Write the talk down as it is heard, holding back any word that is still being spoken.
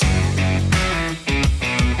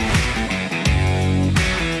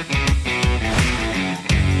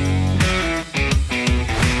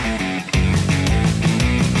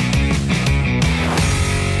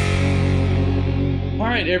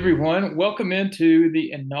everyone. Welcome into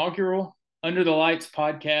the inaugural Under the Lights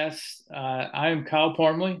podcast. I am Kyle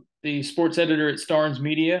Parmley, the sports editor at Starnes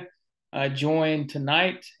Media, joined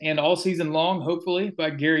tonight and all season long, hopefully,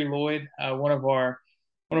 by Gary Lloyd, one of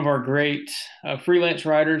our great freelance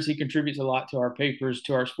writers. He contributes a lot to our papers,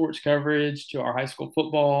 to our sports coverage, to our high school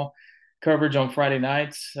football coverage on Friday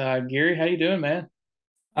nights. Gary, how you doing, man?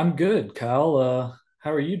 I'm good, Kyle.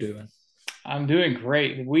 How are you doing? I'm doing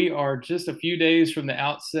great. We are just a few days from the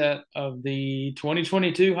outset of the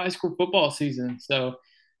 2022 high school football season. So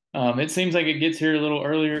it seems like it gets here a little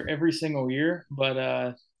earlier every single year,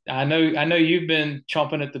 but I know you've been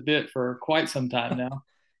chomping at the bit for quite some time now.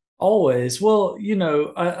 Always. Well,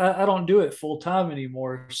 I don't do it full time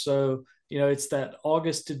anymore. So, it's that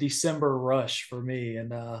August to December rush for me.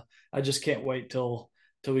 And I just can't wait till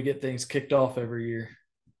we get things kicked off every year.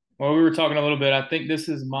 Well, we were talking a little bit. I think this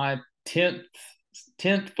is my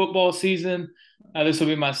 10th football season. This will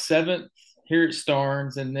be my seventh here at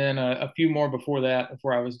Starnes, and then a few more before that,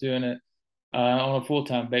 before I was doing it on a full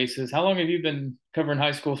time basis. How long have you been covering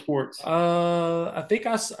high school sports? I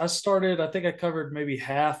started, I think I covered maybe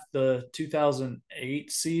half the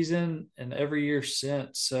 2008 season and every year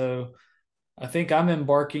since. So I think I'm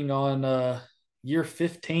embarking on year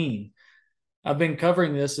 15. I've been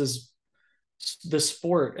covering the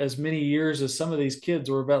sport as many years as some of these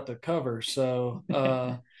kids were about to cover. So,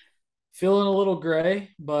 feeling a little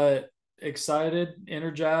gray, but excited,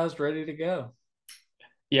 energized, ready to go.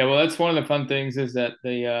 Yeah, well, that's one of the fun things is that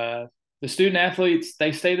the student athletes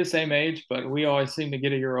they stay the same age, but we always seem to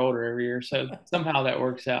get a year older every year. So somehow that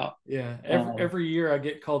works out. Yeah, Um, every year I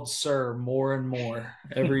get called sir more and more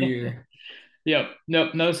every year. yep,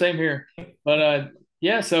 nope, no, same here. But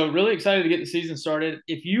yeah, so really excited to get the season started.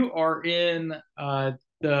 If you are in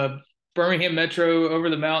the Birmingham Metro over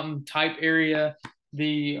the mountain type area,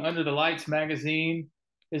 the Under the Lights magazine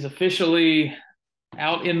is officially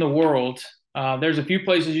out in the world. There's a few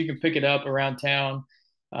places you can pick it up around town.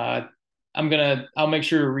 Uh, I'll make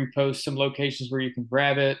sure to repost some locations where you can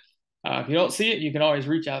grab it. If you don't see it, you can always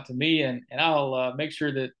reach out to me and I'll make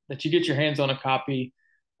sure that you get your hands on a copy.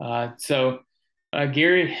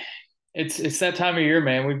 Gary, it's that time of year,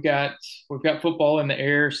 man. We've got football in the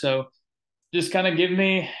air, so just kind of give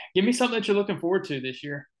me something that you're looking forward to this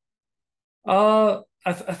year. I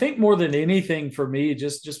think more than anything for me,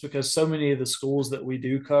 just because so many of the schools that we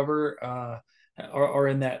do cover are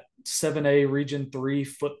in that 7A Region 3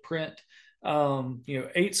 footprint.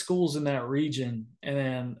 8 schools in that region, and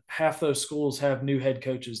then half those schools have new head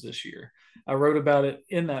coaches this year. I wrote about it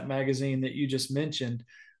in that magazine that you just mentioned.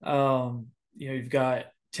 You've got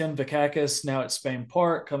Tim Vakakis now at Spain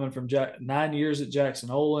Park, coming from 9 years at Jackson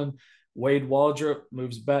Olin. Wade Waldrop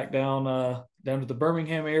moves back down to the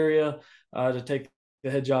Birmingham area to take the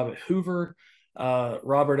head job at Hoover.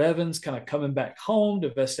 Robert Evans kind of coming back home to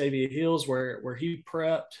Vestavia Hills where he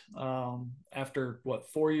prepped after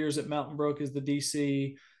 4 years at Mountain Brook as the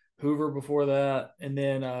DC, Hoover before that, and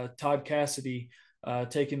then Todd Cassidy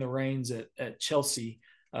taking the reins at Chelsea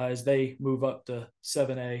as they move up to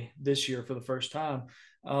 7A this year for the first time.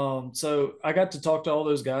 So I got to talk to all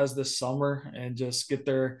those guys this summer and just get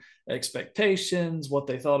their expectations, what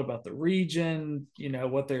they thought about the region,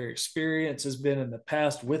 what their experience has been in the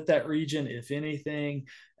past with that region, if anything.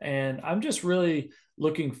 And I'm just really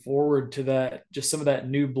looking forward to that, just some of that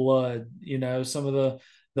new blood, some of the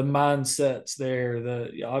mindsets there,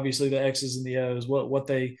 the obviously the X's and the O's, what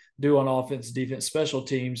they do on offense, defense, special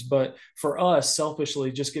teams. But for us,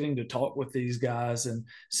 selfishly, just getting to talk with these guys and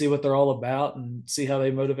see what they're all about and see how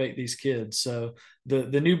they motivate these kids. So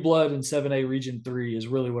the new blood in 7A Region 3 is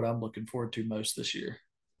really what I'm looking forward to most this year.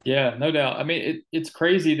 Yeah, no doubt. I mean, it's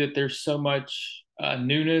crazy that there's so much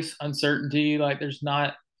newness, uncertainty. Like there's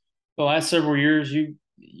not the last several years.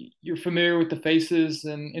 You're familiar with the faces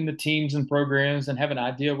and in the teams and programs and have an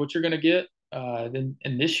idea of what you're going to get. Then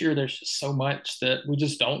and this year there's just so much that we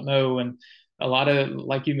just don't know, and a lot of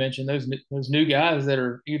like you mentioned those new guys that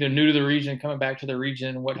are either new to the region, coming back to the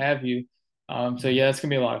region, what have you. So yeah, it's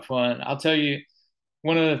gonna be a lot of fun. I'll tell you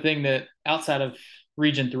one other thing that outside of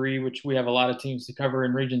Region Three, which we have a lot of teams to cover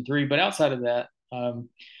in Region Three, but outside of that,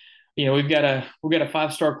 we've got a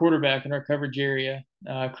 5-star quarterback in our coverage area.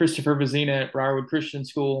 Christopher Vazina at Briarwood Christian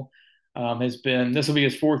School has been. This will be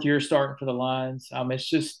his 4th year starting for the Lions. It's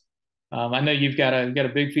just I know you've got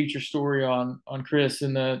a big feature story on Chris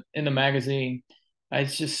in the magazine.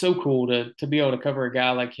 It's just so cool to be able to cover a guy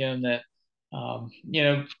like him that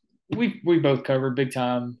we both covered big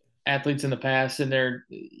time athletes in the past, and they're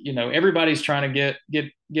everybody's trying to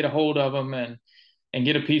get a hold of them and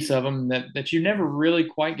get a piece of them that you never really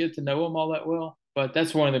quite get to know them all that well. But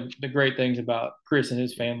that's one of the great things about Chris and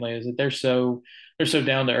his family is that they're so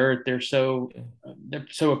down to earth. They're so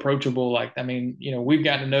approachable. Like, I mean, we've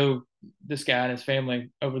gotten to know this guy and his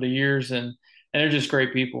family over the years, and they're just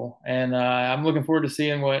great people. And I'm looking forward to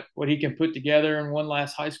seeing what he can put together in one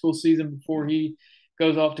last high school season before he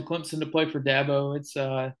goes off to Clemson to play for Dabo. It's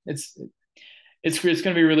going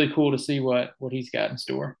to be really cool to see what he's got in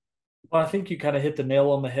store. Well, I think you kind of hit the nail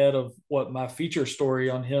on the head of what my feature story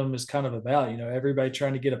on him is kind of about. Everybody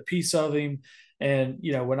trying to get a piece of him. And,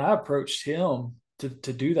 when I approached him to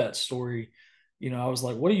do that story, I was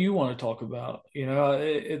like, what do you want to talk about?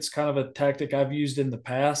 It's kind of a tactic I've used in the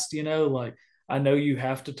past, like I know you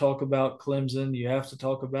have to talk about Clemson, you have to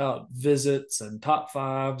talk about visits and top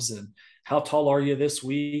fives and how tall are you this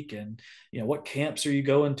week? And, what camps are you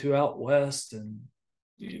going to out west? And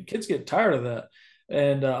kids get tired of that.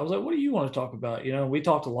 And I was like, what do you want to talk about? We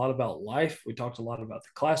talked a lot about life. We talked a lot about the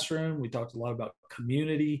classroom. We talked a lot about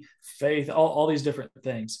community, faith, all these different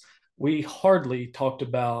things. We hardly talked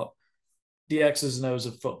about the X's and O's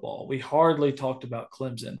of football. We hardly talked about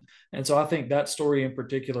Clemson. And so I think that story in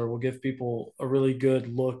particular will give people a really good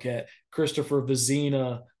look at Christopher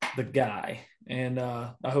Vizina, the guy. And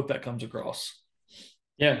I hope that comes across.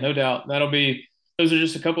 Yeah, no doubt. Those are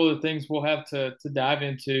just a couple of the things we'll have to dive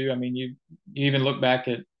into. I mean, you even look back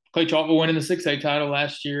at Clay Chalkville winning the 6A title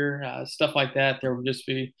last year, stuff like that. There will just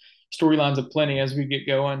be storylines of plenty as we get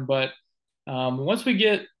going. But once we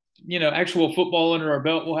get actual football under our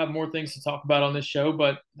belt, we'll have more things to talk about on this show.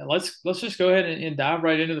 But let's just go ahead and dive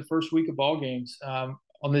right into the first week of ball games.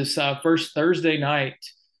 On this first Thursday night,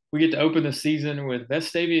 we get to open the season with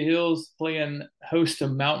Vestavia Hills playing host to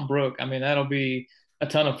Mountain Brook. I mean, that'll be a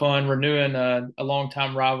ton of fun, renewing a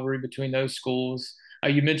long-time rivalry between those schools.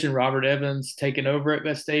 You mentioned Robert Evans taking over at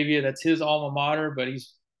Vestavia. That's his alma mater, but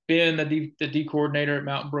he's been the D coordinator at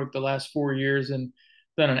Mountain Brook the last 4 years and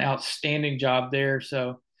done an outstanding job there.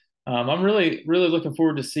 So I'm really, really looking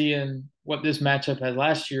forward to seeing what this matchup has.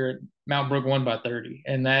 Last year, Mountain Brook won by 30,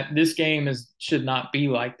 and that this game should not be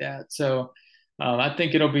like that. So I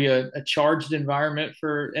think it'll be a charged environment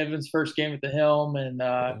for Evans' first game at the helm, and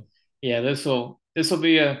yeah, this will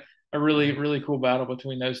be a really, really cool battle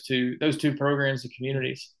between those two programs and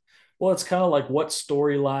communities. Well, it's kind of like what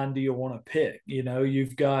storyline do you want to pick?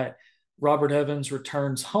 You've got Robert Evans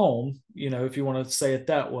returns home, if you want to say it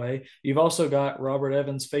that way. You've also got Robert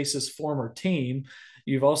Evans faces former team.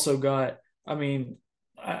 You've also got, I mean,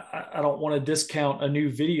 I don't want to discount a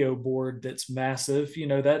new video board that's massive.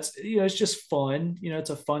 That's, it's just fun.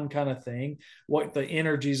 It's a fun kind of thing. What the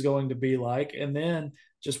energy is going to be like. And then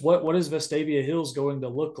just what is Vestavia Hills going to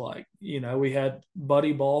look like? We had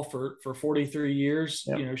Buddy Ball for 43 years.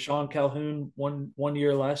 Yep. Sean Calhoun one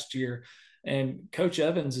year last year. And Coach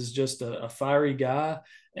Evans is just a fiery guy.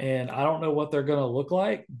 And I don't know what they're going to look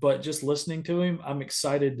like, but just listening to him, I'm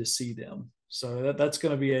excited to see them. So that's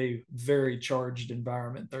going to be a very charged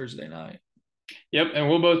environment Thursday night. Yep, and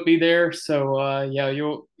we'll both be there. So yeah,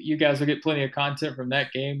 you guys will get plenty of content from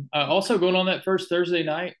that game. Also going on that first Thursday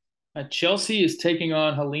night, Chelsea is taking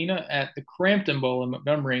on Helena at the Crampton Bowl in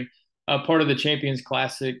Montgomery, part of the Champions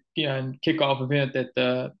Classic and kickoff event that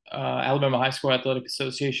the Alabama High School Athletic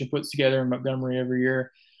Association puts together in Montgomery every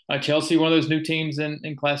year. Chelsea, one of those new teams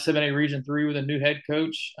in Class 7A Region 3 with a new head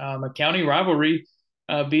coach, a county rivalry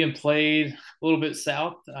being played a little bit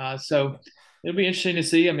south. So it'll be interesting to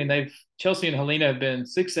see. I mean, Chelsea and Helena have been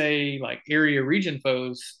 6A like area region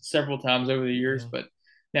foes several times over the years, but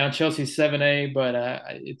now Chelsea's 7A. But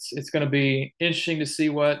it's going to be interesting to see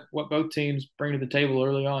what both teams bring to the table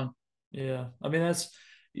early on. Yeah, I mean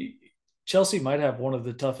Chelsea might have one of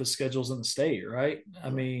the toughest schedules in the state, right? I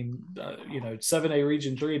mean, 7A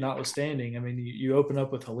Region 3 notwithstanding. I mean, you open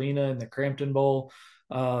up with Helena in the Crampton Bowl.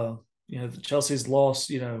 Chelsea's lost.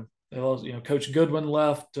 They lost. Coach Goodwin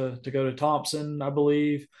left to go to Thompson, I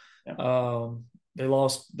believe. Yeah. They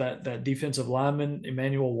lost that defensive lineman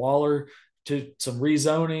Emmanuel Waller to some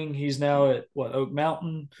rezoning. He's now at Oak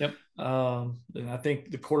Mountain. Yep. And I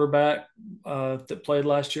think the quarterback that played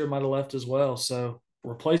last year might have left as well. So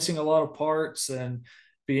replacing a lot of parts, and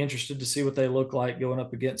be interested to see what they look like going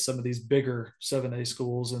up against some of these bigger 7A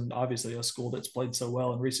schools, and obviously a school that's played so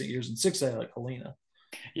well in recent years in 6A like Helena.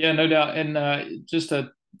 Yeah, no doubt. And just a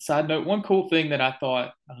side note, one cool thing that I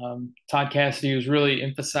thought Todd Cassidy was really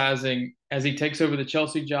emphasizing as he takes over the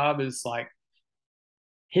Chelsea job is like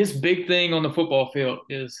his big thing on the football field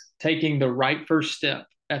is taking the right first step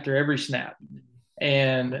after every snap.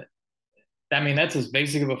 And I mean, that's as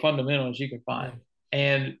basic of a fundamental as you can find.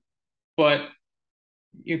 But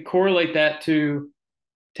you correlate that to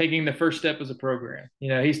taking the first step as a program.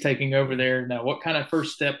 He's taking over there. Now, what kind of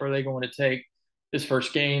first step are they going to take his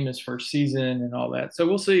first game, his first season, and all that. So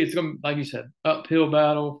we'll see. It's going to, like you said, uphill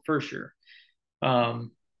battle for sure.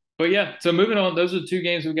 Um, but yeah, so moving on, those are the two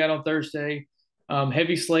games we got on Thursday.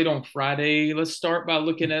 Heavy slate on Friday. Let's start by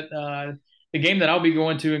looking at the game that I'll be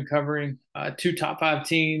going to and covering. Two top five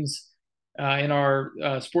teams in our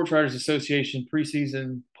Sports Writers Association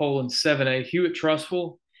preseason poll in 7A. Hewitt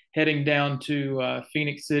Trustful heading down to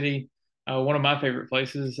Phoenix City, one of my favorite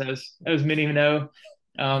places, as many know.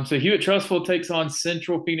 So Hewitt Trustful takes on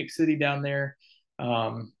Central Phoenix City down there.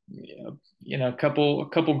 A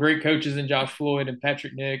couple great coaches in Josh Floyd and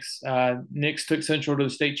Patrick Nix. Nix took Central to the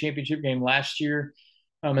state championship game last year,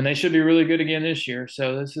 and they should be really good again this year.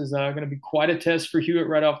 So this is going to be quite a test for Hewitt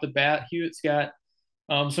right off the bat. Hewitt's got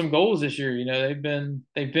some goals this year. They've been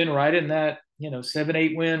right in that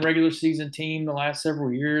 7-8 win regular season team the last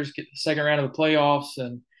several years. Get the second round of the playoffs,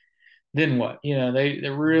 and then what?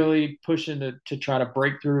 They're really pushing to try to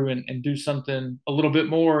break through and do something a little bit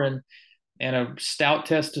more, and a stout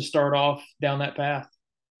test to start off down that path.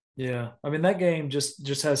 Yeah, I mean that game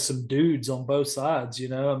just has some dudes on both sides.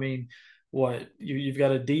 I mean, what you've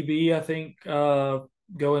got a DB, I think,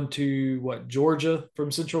 going to what Georgia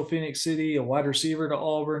from Central Phoenix City, a wide receiver to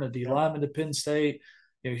Auburn, a D Yep. lineman to Penn State.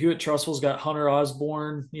 Hewitt Trustful's got Hunter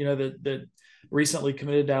Osborne, that recently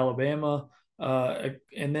committed to Alabama,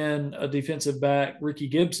 and then a defensive back Ricky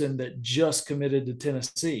Gibson that just committed to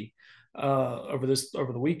Tennessee over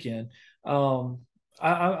the weekend.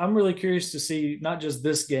 I'm really curious to see not just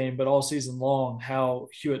this game, but all season long how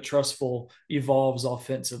Hewitt Trustful evolves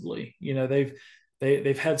offensively.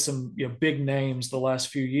 They've had some big names the last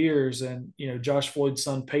few years, and Josh Floyd's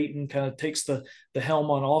son Peyton kind of takes the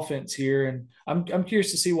helm on offense here, and I'm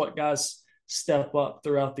curious to see what guys step up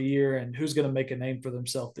throughout the year and who's going to make a name for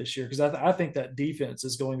themselves this year, because I think that defense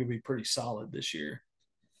is going to be pretty solid this year.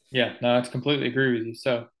 Yeah, no, I completely agree with you.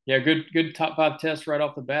 So yeah, good top five test right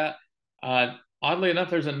off the bat. Uh, Oddly enough,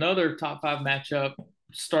 there's another top five matchup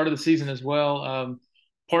start of the season as well.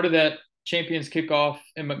 Part of that Champions kickoff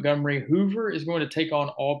in Montgomery, Hoover is going to take on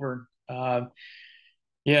Auburn.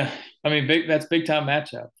 Yeah, I mean, that's big time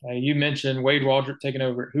matchup. You mentioned Wade Waldrop taking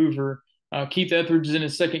over at Hoover. Keith Etheridge is in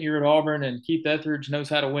his second year at Auburn, and Keith Etheridge knows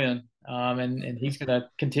how to win, and he's going to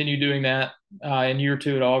continue doing that in year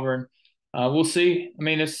two at Auburn. We'll see. I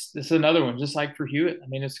mean, this is another one, just like for Hewitt. I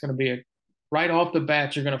mean, it's going to be right off the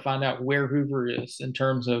bat, you're going to find out where Hoover is in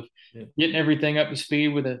terms of getting everything up to speed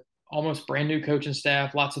with a almost brand new coaching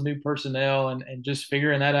staff, lots of new personnel, and just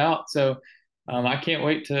figuring that out. So I can't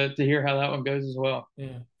wait to hear how that one goes as well.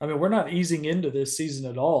 Yeah. I mean, we're not easing into this season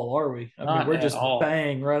at all, are we? I mean, Not we're at just all.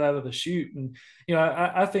 bang right out of the chute. And,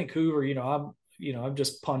 I think Hoover, I'm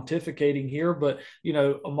just pontificating here, but,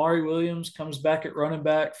 Amari Williams comes back at running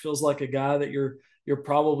back, feels like a guy that you're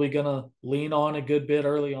probably going to lean on a good bit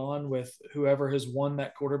early on with whoever has won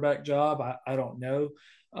that quarterback job. I don't know.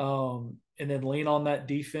 And then lean on that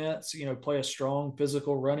defense, play a strong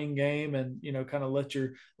physical running game and, kind of let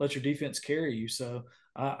your defense carry you. So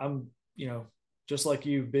I'm, just like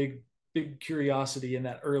you, big curiosity in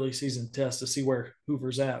that early season test to see where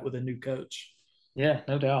Hoover's at with a new coach. Yeah,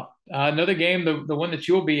 no doubt. Another game, the one that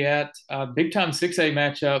you'll be at, big time 6A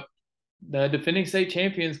matchup, the defending state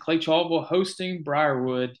champions Clay Chaltville hosting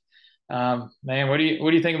Briarwood. Man, what do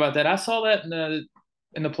you think about that? I saw that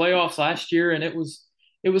in the playoffs last year, and it was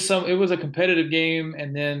a competitive game,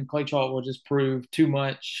 and then Clay Chaltville just proved too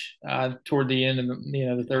much toward the end of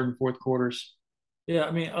the third and fourth quarters. Yeah,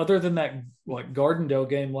 I mean, other than that, like Gardendale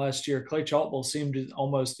game last year, Clay Chaltville seemed to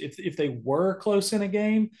almost, if they were close in a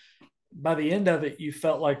game, by the end of it, you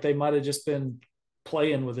felt like they might have just been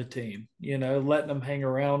playing with a team, letting them hang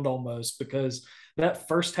around almost, because that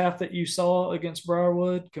first half that you saw against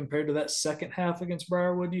Briarwood compared to that second half against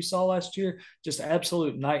Briarwood you saw last year, just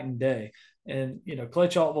absolute night and day. And, Clay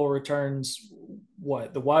Chaltville returns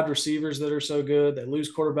the wide receivers that are so good. They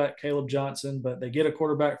lose quarterback Caleb Johnson, but they get a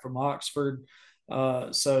quarterback from Oxford.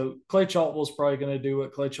 So Clay Chaltville is probably going to do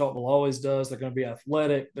what Clay Chaltville always does. They're going to be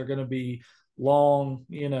athletic. They're going to be long,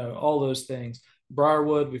 all those things.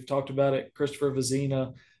 Briarwood, we've talked about it. Christopher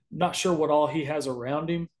Vizina, not sure what all he has around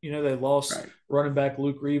him. They lost running back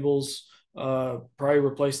Luke Rebels, probably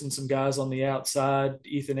replacing some guys on the outside.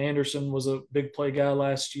 Ethan Anderson was a big play guy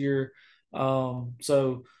last year.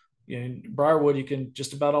 So, Briarwood, you can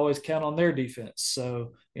just about always count on their defense.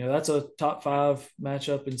 So, that's a top 5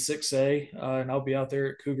 matchup in 6A, and I'll be out there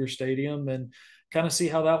at Cougar Stadium and kind of see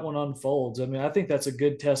how that one unfolds. I mean, I think that's a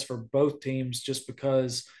good test for both teams just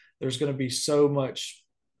because there's going to be so much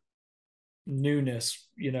newness.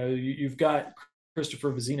 You've got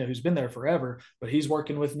Christopher Vizina, who's been there forever, but he's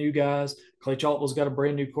working with new guys. Clay Chaltwell's got a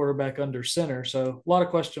brand new quarterback under center. So a lot of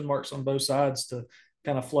question marks on both sides to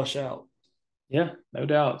kind of flush out. Yeah, no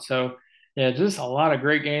doubt. So, yeah, just a lot of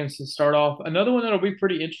great games to start off. Another one that'll be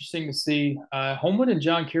pretty interesting to see. Homewood and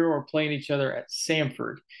John Carroll are playing each other at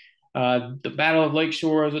Sanford. The Battle of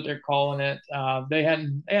Lakeshore is what they're calling it. They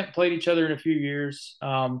hadn't played each other in a few years.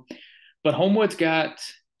 But Homewood's got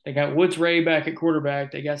Woods Ray back at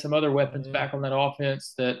quarterback. They got some other weapons Yeah. back on that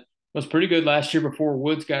offense that was pretty good last year before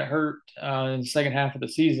Woods got hurt in the second half of the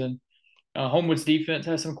season. Homewood's defense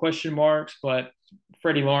has some question marks, but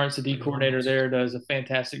Freddie Lawrence, the D Freddie coordinator Lawrence. there, does a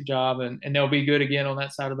fantastic job, and they'll be good again on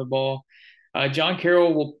that side of the ball. John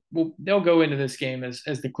Carroll they'll go into this game as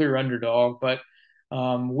the clear underdog, but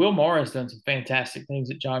Will Maher has done some fantastic things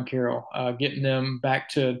at John Carroll, getting them back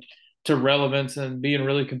to relevance and being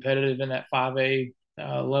really competitive in that 5A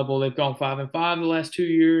level. They've gone 5-5 the last 2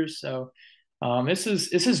 years, so this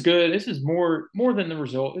is good. This is more than the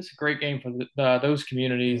result. It's a great game for those Yeah.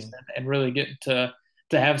 communities and really getting to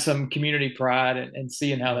have some community pride and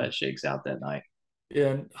seeing how Yeah. that shakes out that night. Yeah,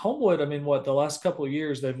 and Homewood, I mean, what the last couple of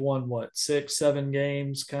years they've won what 6, 7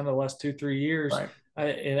 games, kind of the last 2, 3 years. Right.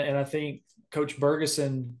 And I think Coach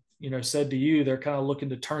Bergeson, said to you they're kind of looking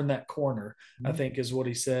to turn that corner. I Mhm. think is what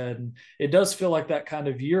he said, and it does feel like that kind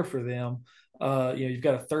of year for them. You've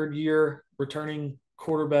got a third year returning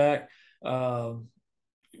quarterback, um,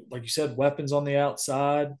 like you said, weapons on the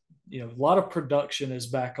outside. A lot of production is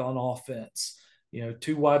back on offense.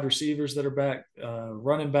 Two wide receivers that are back,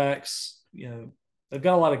 running backs. They've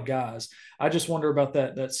got a lot of guys. I just wonder about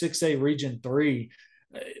that 6A Region 3.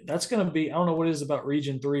 That's going to be, I don't know what it is about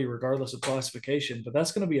Region 3, regardless of classification, but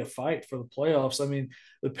that's going to be a fight for the playoffs. I mean,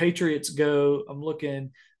 the Patriots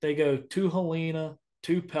they go to Helena,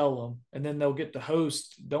 to Pelham, and then they'll get to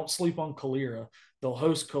host, don't sleep on Calera. They'll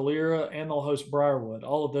host Calera and they'll host Briarwood.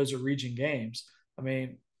 All of those are region games. I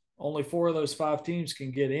mean, only 4 of those 5 teams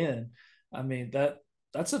can get in. I mean,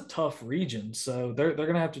 that's a tough region. So they're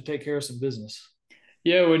going to have to take care of some business.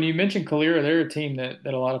 Yeah, when you mentioned Calera, they're a team that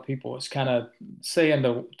a lot of people is kind of saying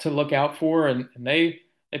to look out for, and they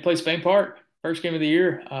play Spain Park first game of the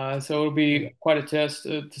year, so it'll Yeah. be quite a test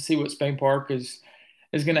to see what Spain Park is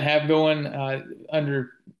going to have going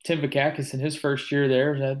under Tim Vakakis in his first year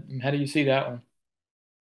there. How do you see that one?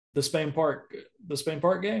 The Spain Park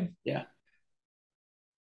game. Yeah,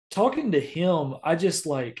 Talking to him, I just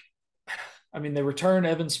like, I mean, they return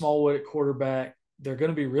Evan Smallwood at quarterback. They're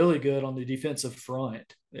going to be really good on the defensive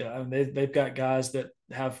front. Yeah, I mean, they've got guys that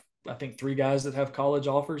have, I think, 3 guys that have college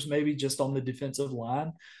offers, maybe just on the defensive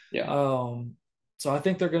line. yeah. Um, so I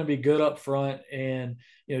think they're going to be good up front. And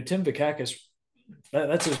Tim Vakakis,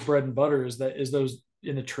 that's his bread and butter is those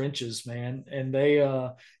in the trenches, man. And they,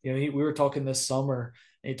 we were talking this summer,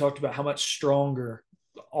 and he talked about how much stronger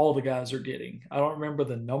all the guys are getting. I don't remember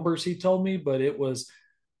the numbers he told me, but it was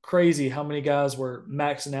crazy how many guys were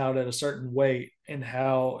maxing out at a certain weight and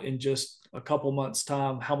how in just a couple months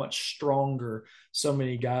time how much stronger so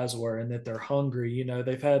many guys were and that they're hungry.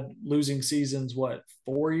 They've had losing seasons, what,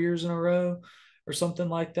 4 years in a row or something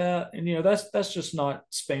like that. And that's just not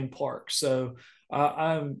Spain Park. So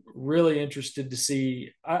I'm really interested to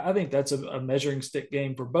see. I think that's a measuring stick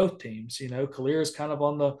game for both teams. Calera is kind of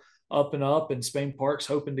on the up and up, and Spain Park's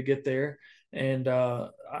hoping to get there. And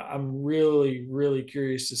I'm really, really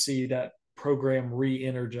curious to see that program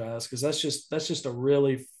re-energized, because that's just a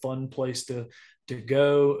really fun place to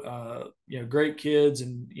go. Great kids,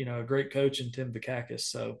 and a great coach in Tim Vakakis.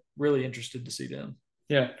 So really interested to see them.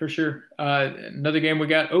 Yeah, for sure. Another game we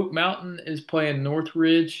got Oak Mountain is playing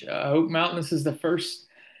Northridge. Oak Mountain, this is the first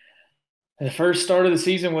start of the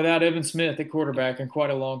season without Evan Smith at quarterback in quite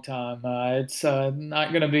a long time. It's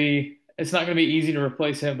not going to be easy to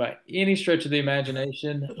replace him by any stretch of the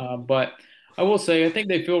imagination. But I will say I think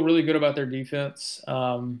they feel really good about their defense.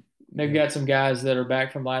 They've Yeah. got some guys that are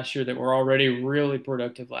back from last year that were already really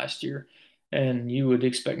productive last year, and you would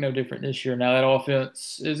expect no different this year. Now that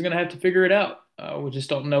offense is going to have to figure it out. We just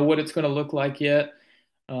don't know what it's going to look like yet.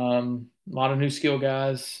 A lot of new skill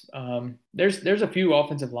guys. There's a few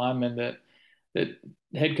offensive linemen that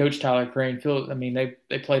head coach Tyler Crane feels. I mean,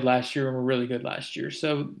 they played last year and were really good last year.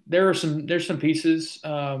 So there's some pieces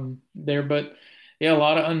there, but yeah, a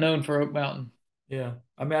lot of unknown for Oak Mountain. Yeah.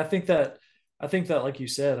 I mean, I think that like you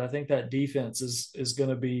said, I think that defense is going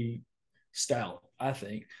to be stout. I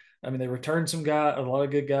think. I mean, they returned a lot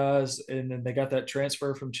of good guys, and then they got that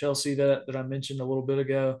transfer from Chelsea that I mentioned a little bit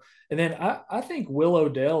ago. And then I think Will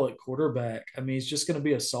Odell at quarterback. I mean, he's just going to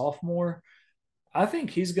be a sophomore. I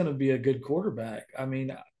think he's going to be a good quarterback. I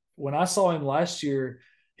mean, when I saw him last year,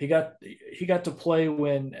 he got to play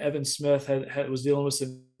when Evan Smith was dealing with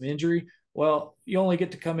some injury. Well, you only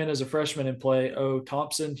get to come in as a freshman and play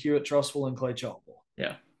Thompson, Hewitt Trustful, and Clay Chalkville.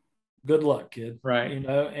 Yeah. Good luck, kid. Right.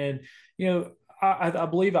 And I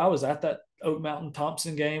believe I was at that Oak Mountain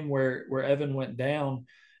Thompson game where Evan went down,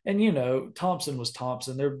 and Thompson was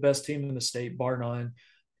Thompson. They're the best team in the state, bar none.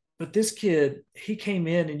 But this kid, he came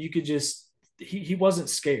in and you could just he wasn't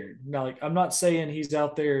scared. Now, like, I'm not saying he's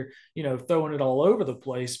out there, throwing it all over the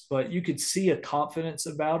place, but you could see a confidence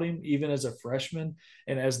about him even as a freshman.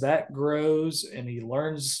 And as that grows and he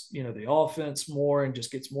learns, the offense more and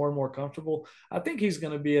just gets more and more comfortable, I think he's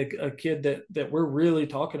going to be a kid that we're really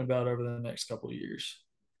talking about over the next couple of years.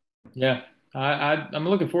 Yeah. I'm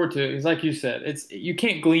looking forward to it. It's like you said, you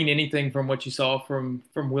can't glean anything from what you saw from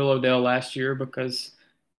Willowdale last year because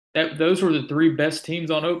those were the three best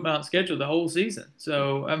teams on Oak Mountain schedule the whole season.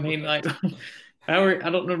 So I mean, like, I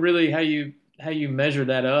don't know really how you measure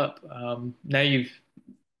that up. Now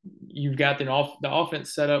you've got the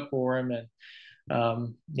offense set up for him,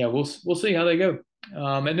 and yeah, we'll see how they go.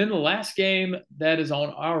 And then the last game that is on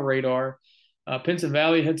our radar, Pinson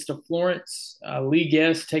Valley heads to Florence. Lee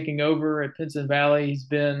Guest taking over at Pinson Valley. He's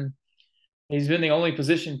been the only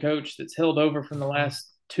position coach that's held over from the last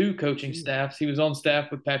two coaching staffs. He was on staff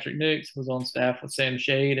with Patrick Nix, was on staff with Sam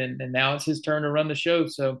Shade, and now it's his turn to run the show.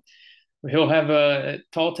 So he'll have a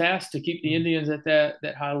tall task to keep the Indians at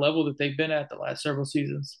that high level that they've been at the last several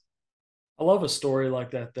seasons. I love a story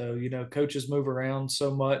like that, though. Coaches move around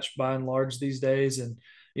so much by and large these days, and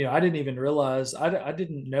I didn't even realize I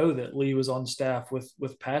didn't know that Lee was on staff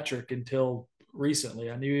with Patrick until recently.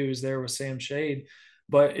 I knew he was there with Sam Shade,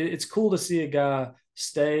 but it's cool to see a guy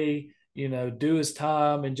stay, do his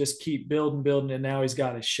time and just keep building, and now he's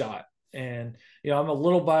got his shot. And I'm a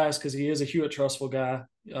little biased because he is a Hewitt Trustful guy.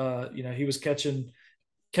 He was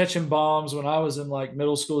catching bombs when I was in like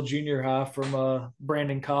middle school, junior high from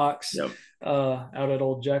Brandon Cox Yep. Out at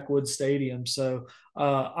old Jack Wood Stadium. So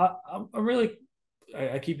I'm really,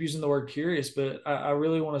 I keep using the word curious, but I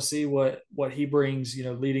really want to see what he brings,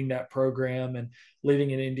 leading that program and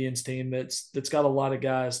leading an Indians team that's got a lot of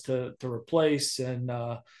guys to replace, and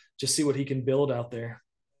just see what he can build out there.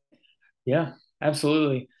 Yeah,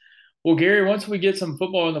 absolutely. Well, Gary, once we get some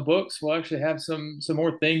football in the books, we'll actually have some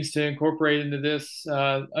more things to incorporate into this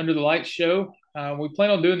Under the Lights show. We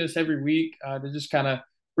plan on doing this every week to just kind of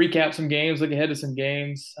recap some games, look ahead to some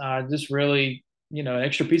games, just really, an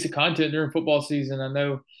extra piece of content during football season. I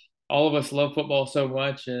know all of us love football so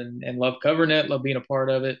much and love covering it, love being a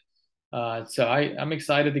part of it. So I'm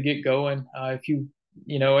excited to get going. If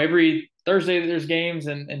every Thursday there's games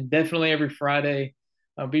and definitely every Friday,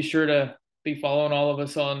 be sure to be following all of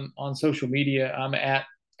us on social media. I'm at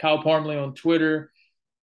Kyle Parmley on Twitter.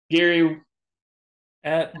 Gary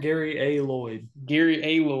at Gary A. Lloyd. Gary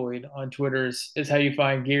A. Lloyd on Twitter is how you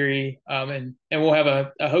find Gary. And we'll have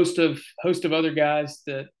a host of other guys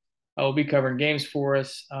that will be covering games for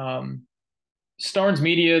us. Starnes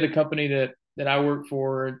Media, the company that I work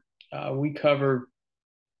for, we cover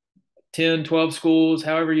 10, 12 schools,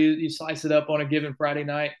 however you slice it up on a given Friday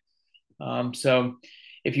night. So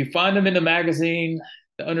if you find them in the magazine,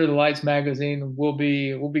 the Under the Lights magazine, we'll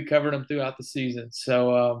be covering them throughout the season.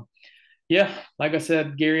 So yeah, like I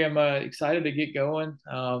said, Gary, I'm excited to get going.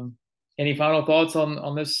 Any final thoughts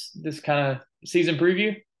on this kind of season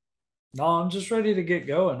preview? No, I'm just ready to get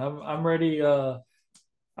going. I'm ready.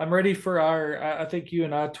 I'm ready for I think you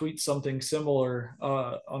and I tweet something similar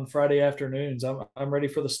on Friday afternoons. I'm ready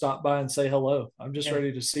for the stop by and say hello. I'm just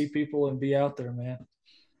ready to see people and be out there, man.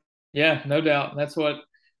 Yeah, no doubt. That's what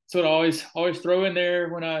I always throw in there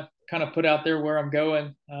when I kind of put out there where I'm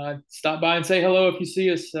going. Stop by and say hello if you see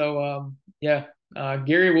us. So yeah,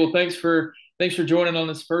 Gary. Well, thanks for joining on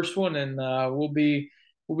this first one, and we'll be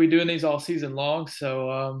doing these all season long.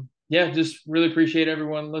 So yeah, just really appreciate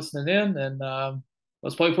everyone listening in, and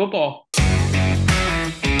let's play football.